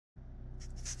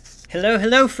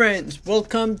Hello friends,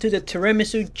 welcome to the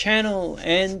Tiramisu channel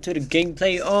and to the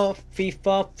gameplay of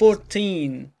FIFA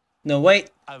 14. No wait,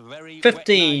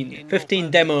 15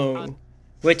 demo,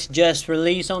 which just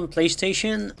released on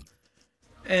PlayStation,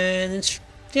 and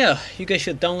yeah, you guys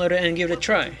should download it and give it a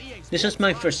try. This is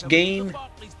my first game.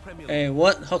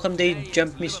 What? How come they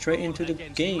jumped me straight into the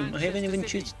game? I haven't even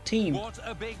choose a team.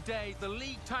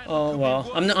 Oh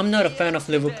well, I'm not a fan of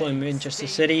Liverpool and Manchester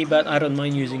City, but I don't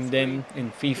mind using them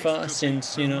in FIFA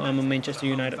since, you know, I'm a Manchester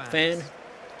United fan.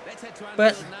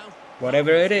 But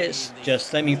whatever it is,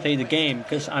 just let me play the game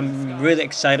because I'm really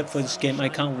excited for this game. I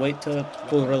can't wait till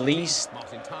full release.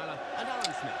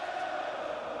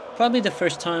 Probably the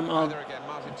first time I'll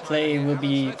play will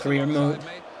be career mode.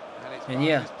 And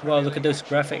yeah, wow, look at those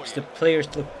graphics. The players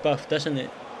look buff, doesn't it?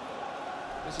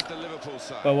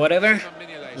 But whatever,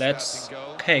 let's...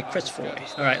 Okay, Chris Foy.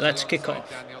 Alright, let's kick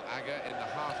off.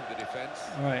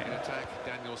 Alright.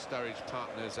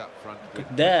 Look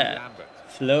at that.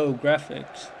 Flow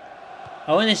graphics.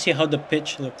 I want to see how the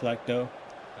pitch looks like though.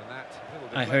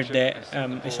 I heard that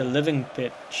it's a living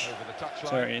pitch.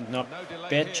 Sorry, not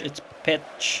pitch, it's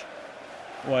pitch.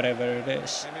 Whatever it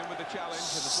is.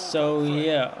 So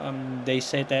yeah, they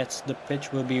say that the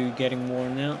pitch will be getting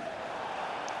worn out.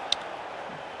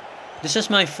 This is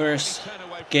my first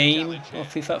game of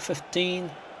FIFA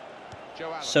 15,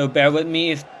 so bear with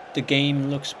me if the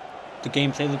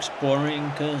gameplay looks boring,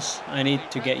 because I need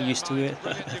to get used to it.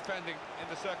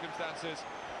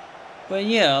 But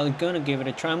yeah, I'm gonna give it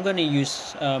a try. I'm gonna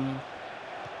use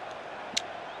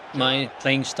my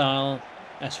playing style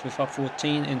as FIFA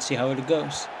 14 and see how it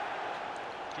goes.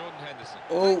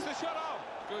 Oh,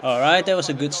 alright, that was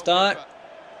a good start.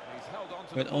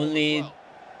 With only,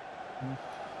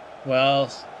 well,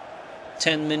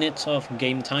 10 minutes of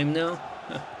game time now.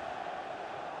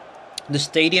 The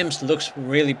stadiums looks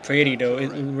really pretty though.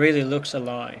 It really looks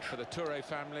alive.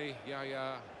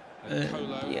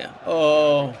 Yeah.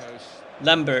 Oh,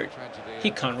 Lambert. He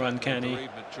can't run, can he?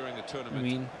 I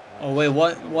mean, oh wait,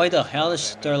 why the hell is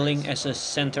Sterling as a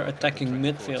center attacking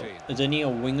midfield? Isn't he a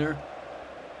winger?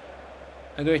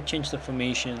 I gotta change the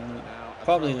formation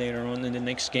probably later on in the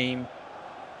next game.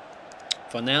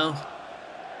 For now,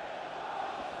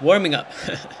 warming up.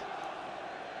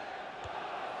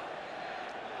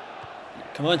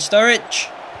 Come on, Sturridge.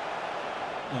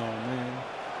 Oh man.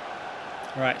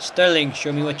 Alright, Sterling,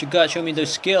 show me what you got. Show me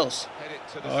those skills.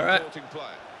 Alright.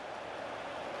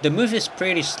 The move is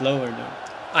pretty slower though.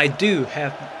 I do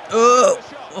have... Oh!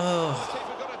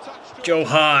 Joe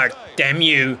Hart, damn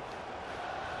you!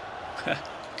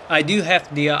 I do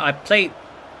have the... I played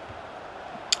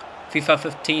FIFA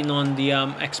 15 on the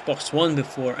Xbox One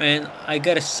before, and I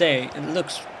gotta say, it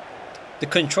looks... The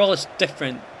control is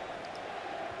different.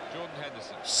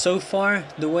 So far,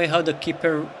 the way how the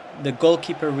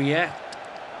goalkeeper react,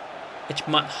 it's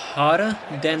much harder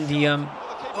than the...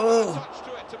 Oh!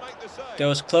 That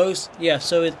was close. Yeah,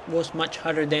 so it was much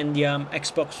harder than the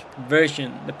Xbox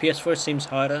version. The PS4 seems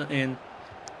harder, and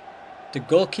the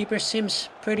goalkeeper seems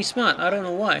pretty smart. I don't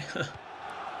know why.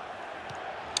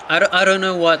 I don't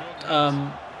know what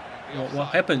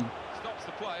happened.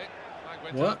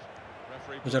 What?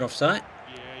 Was it offside?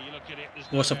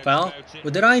 Was a foul?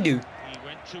 What did I do?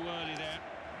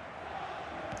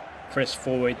 Chris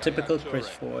Foy, typical Chris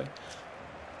Foy.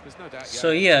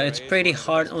 So yeah, it's pretty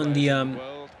hard on the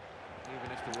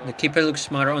keeper looks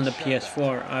smarter on the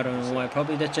PS4. I don't know why.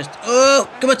 Probably that's just... Oh!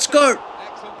 Come on, score!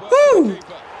 Woo!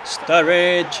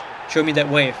 Sturridge! Show me that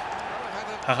wave.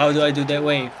 How do I do that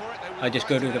wave? I just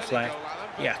go to the flag.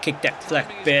 Yeah, kick that flag,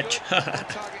 bitch.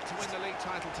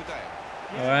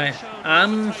 Alright.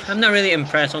 I'm not really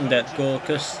impressed on that goal,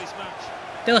 because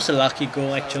that was a lucky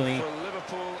goal actually.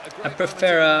 I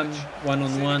prefer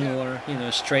one-on-one or, you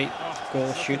know, straight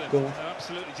goal, shoot goal.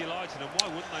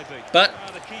 But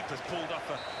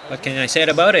what can I say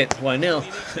about it? 1-0.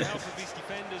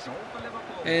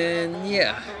 And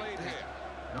yeah,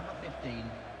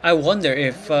 I wonder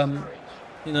if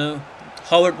you know,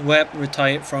 Howard Webb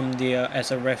retired from the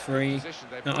as a referee.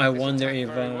 Now I wonder if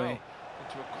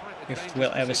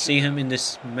we'll ever see him in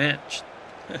this match.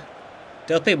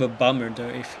 That'll be a bummer though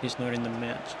if he's not in the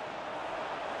match.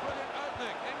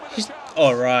 He's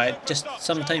alright, just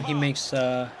sometimes he makes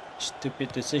a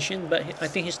stupid decision, but I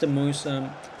think he's the most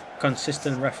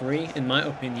consistent referee in my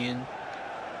opinion.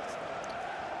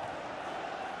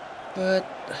 But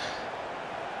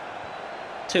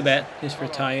too bad he's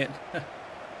retired.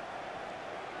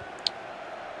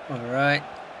 Alright.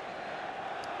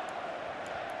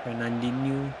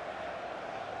 Fernandinho.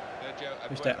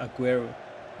 Who's that? Aguero.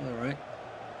 Alright.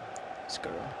 Let's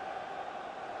go.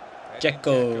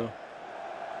 Jacko.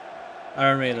 I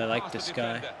don't really like this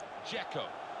guy.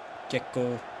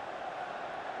 Jekko.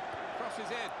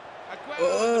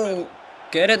 Oh,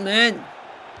 get it, man.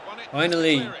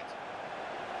 Finally.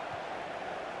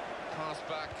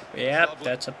 Yep,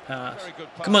 that's a pass.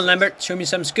 Come on, Lambert, show me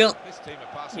some skill.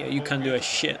 Yeah, you can't do a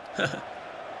shit.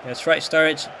 That's right,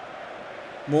 Sturridge.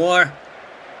 More.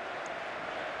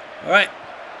 Alright.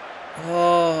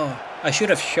 Oh, I should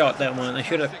have shot that one. I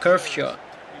should have curve shot.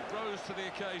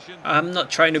 I'm not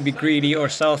trying to be greedy or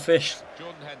selfish,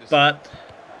 but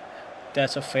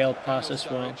that's a failed pass as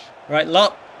well. Right,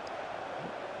 lob.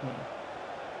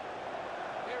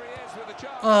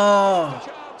 Oh,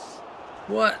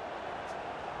 what?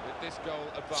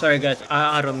 Sorry guys,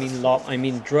 I don't mean lob, I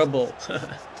mean dribble.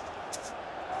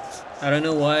 I don't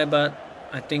know why, but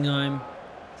I think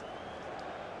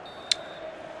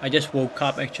I just woke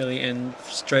up actually and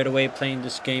straight away playing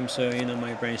this game, so you know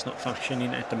my brain's not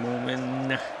functioning at the moment.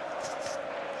 Nah.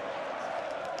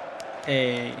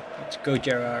 Hey, let's go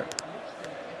Gerrard.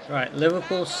 Right,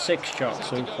 Liverpool 6 shots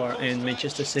so far and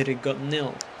Manchester City got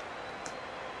 0.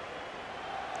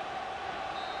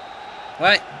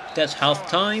 Right, that's half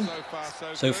time.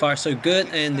 So far so good,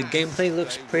 and the gameplay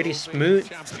looks pretty smooth.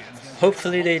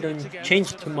 Hopefully they don't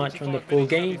change too much on the full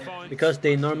game, because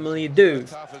they normally do.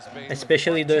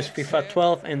 Especially those FIFA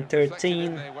 12 and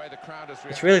 13.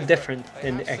 It's really different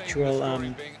than the actual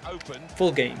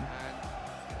full game.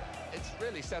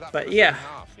 But yeah,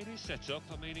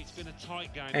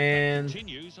 and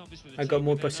I got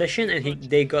more possession and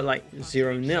they got like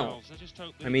 0-0.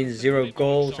 I mean 0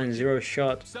 goals and 0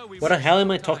 shots. What the hell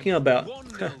am I talking about?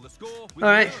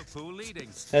 Alright,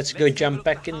 let's go jump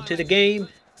back into the game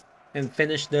and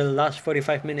finish the last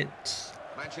 45 minutes.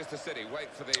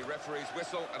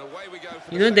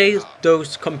 You know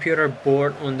those computer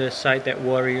board on the side, that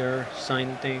warrior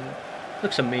sign thing?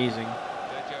 Looks amazing.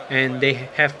 And they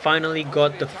have finally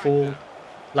got the full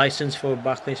license for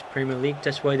Barclays Premier League.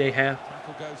 That's why they have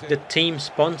the team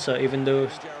sponsor, even though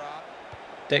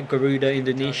that Garuda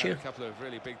Indonesia.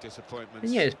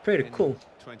 And yeah, it's pretty cool.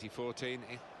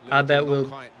 I bet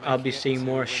I'll be seeing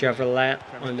more Chevrolet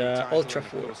on the Old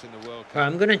Trafford. Alright,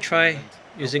 I'm gonna try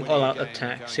using all-out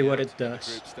attack, see what it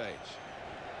does.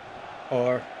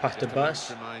 Or park the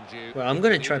bus. Well, I'm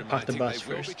gonna try park the bus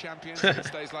first.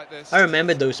 I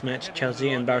remember those matches,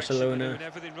 Chelsea and Barcelona.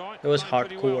 It was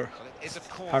hardcore.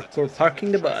 Hardcore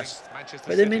parking the bus.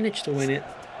 But they managed to win it.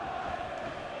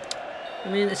 I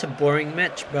mean, it's a boring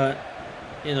match, but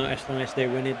you know, as long as they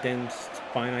win it, then it's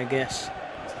fine, I guess.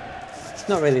 It's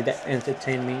not really that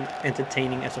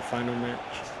entertaining as a final match.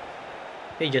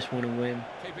 They just want to win.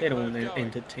 They don't want to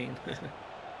entertain.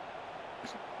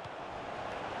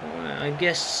 I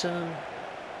guess,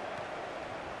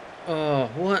 oh,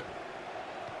 what?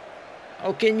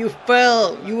 How can you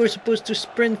fail? You were supposed to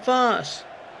sprint fast.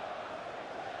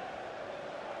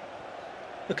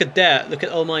 Look at that. Look at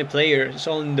all my players. It's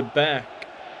all in the back.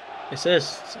 It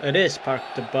is park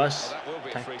the bus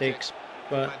tactics,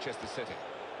 but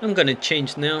I'm gonna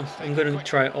change now. I'm gonna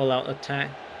try all-out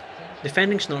attack.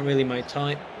 Defending's not really my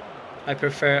type. I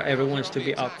prefer everyone's to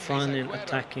be up front and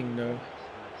attacking though,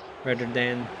 rather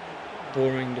than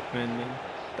boring defending.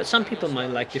 But some people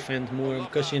might like defend more,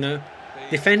 because you know,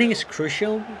 defending is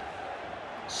crucial,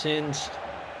 since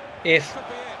if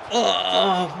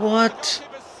what?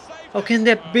 How can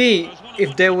that be?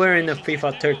 If they were in a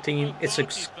FIFA 13,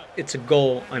 it's a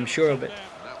goal. I'm sure of it.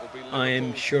 I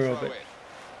am sure of it.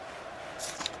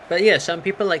 But yeah, some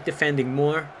people like defending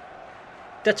more.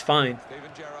 That's fine.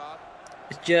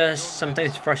 It's just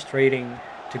sometimes frustrating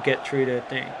to get through the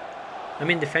thing. I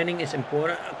mean, defending is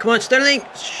important. Come on, Sterling!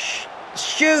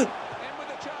 Shoot!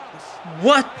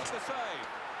 What?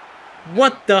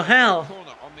 What the hell?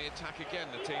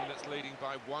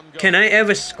 Can I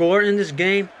ever score in this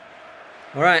game?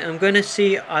 Alright, I'm gonna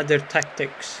see other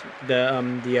tactics.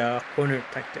 The corner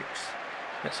tactics.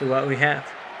 Let's see what we have.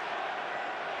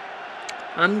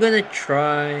 I'm gonna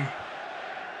try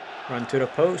run to the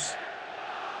post.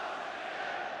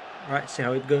 Alright, see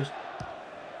how it goes.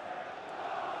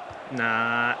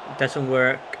 Nah, it doesn't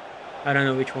work. I don't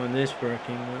know which one is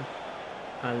working.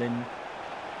 Alan.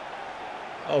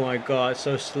 Oh my god,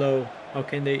 so slow. How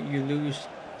can you lose?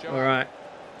 Alright.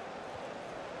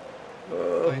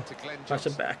 Oh, pass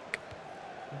it back.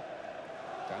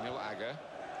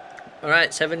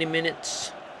 Alright, 70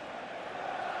 minutes.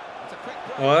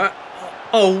 Alright.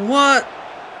 Oh, what?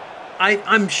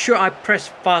 I'm sure I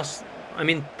pressed pass. I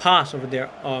mean pass over there.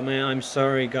 Oh man, I'm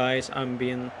sorry guys. I'm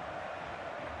being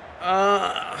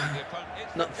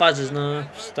not fast enough.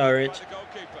 Sturridge.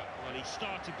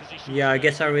 Yeah, I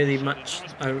guess I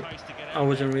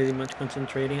wasn't really much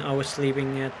concentrating. I was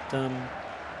sleeping at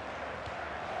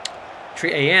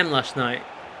 3 a.m. last night.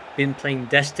 Been playing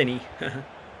Destiny.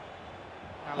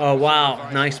 Oh wow,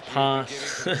 nice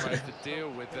pass.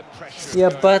 Yeah,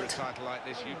 but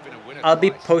I'll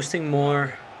be posting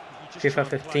more FIFA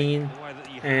 15,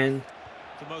 and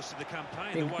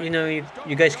you know,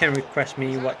 you guys can request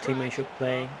me what team I should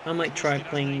play. I might try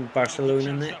playing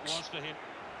Barcelona next.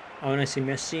 I want to see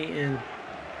Messi, and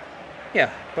yeah,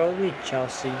 probably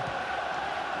Chelsea,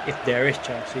 if there is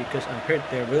Chelsea, because I heard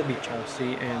there will be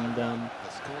Chelsea, and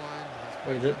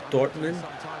what is it, Dortmund?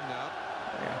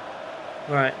 Yeah.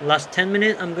 Alright, last 10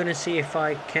 minutes, I'm gonna see if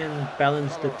I can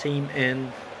balance the team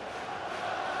and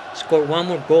score one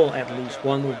more goal, at least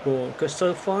one more goal, because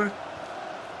so far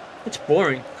it's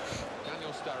boring.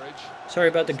 Sorry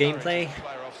about the gameplay.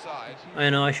 I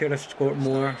know I should have scored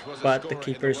more, but the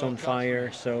keeper's on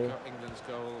fire, so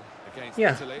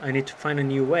yeah, I need to find a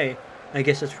new way. I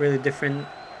guess it's really different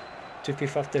to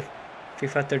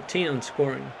FIFA 13 on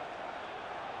scoring.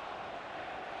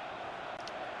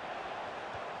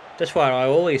 That's what I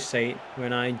always say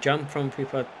when I jump from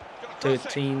FIFA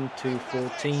 13 to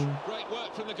 14.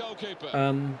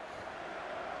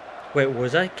 Wait,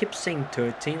 was I keep saying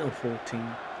 13 or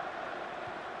 14?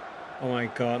 Oh my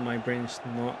god, my brain's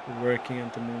not working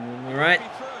at the moment. Alright,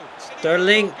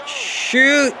 Sterling,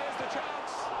 shoot!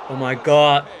 Oh my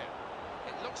god.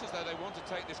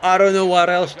 I don't know what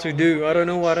else to do. I don't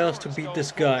know what else to beat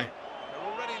this guy.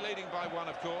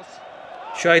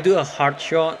 Should I do a hard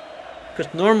shot?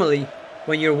 Because normally,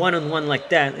 when you're one-on-one like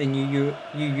that and you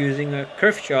using a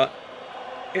curve shot,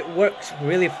 it works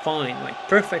really fine, like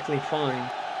perfectly fine.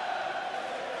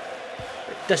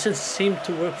 It doesn't seem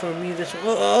to work for me this.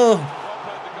 Oh!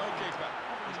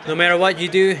 No matter what you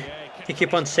do, he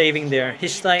keep on saving there.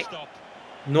 He's like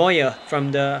Neuer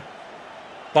from the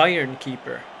Bayern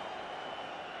keeper.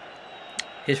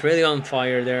 He's really on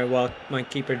fire there while my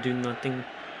keeper do nothing.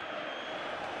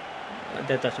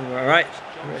 That doesn't work. Alright,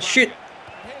 shoot!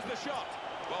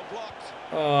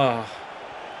 Oh,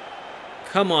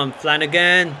 come on,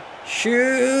 Flanagan,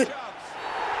 shoot!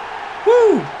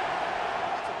 Woo!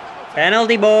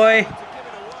 Penalty, boy!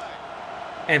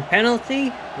 And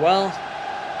penalty? Well,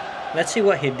 let's see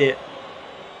what he did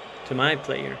to my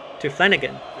player, to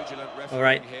Flanagan.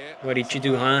 Alright, what did you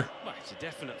do, huh?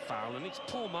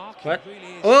 What?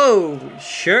 Oh,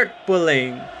 shirt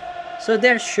pulling. So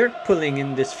there's shirt pulling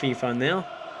in this FIFA now.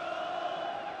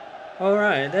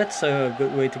 Alright, that's a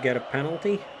good way to get a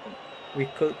penalty. We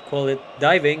could call it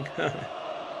diving.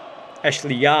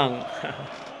 Ashley Young.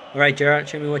 Alright, Gerard,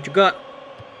 show me what you got.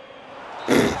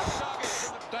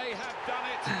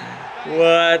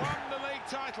 What?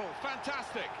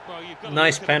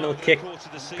 Nice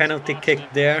penalty kick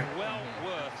there.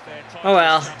 Oh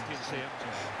well,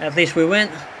 at least we win.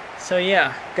 So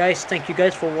yeah, guys, thank you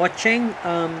guys for watching.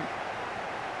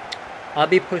 I'll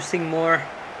be posting more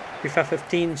FIFA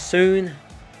 15 soon.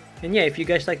 And yeah, if you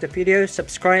guys like the video,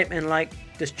 subscribe and like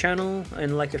this channel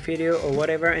and like the video or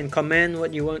whatever, and comment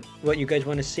what you guys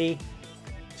want to see.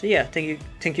 So yeah,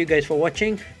 thank you guys for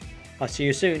watching. I'll see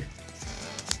you soon.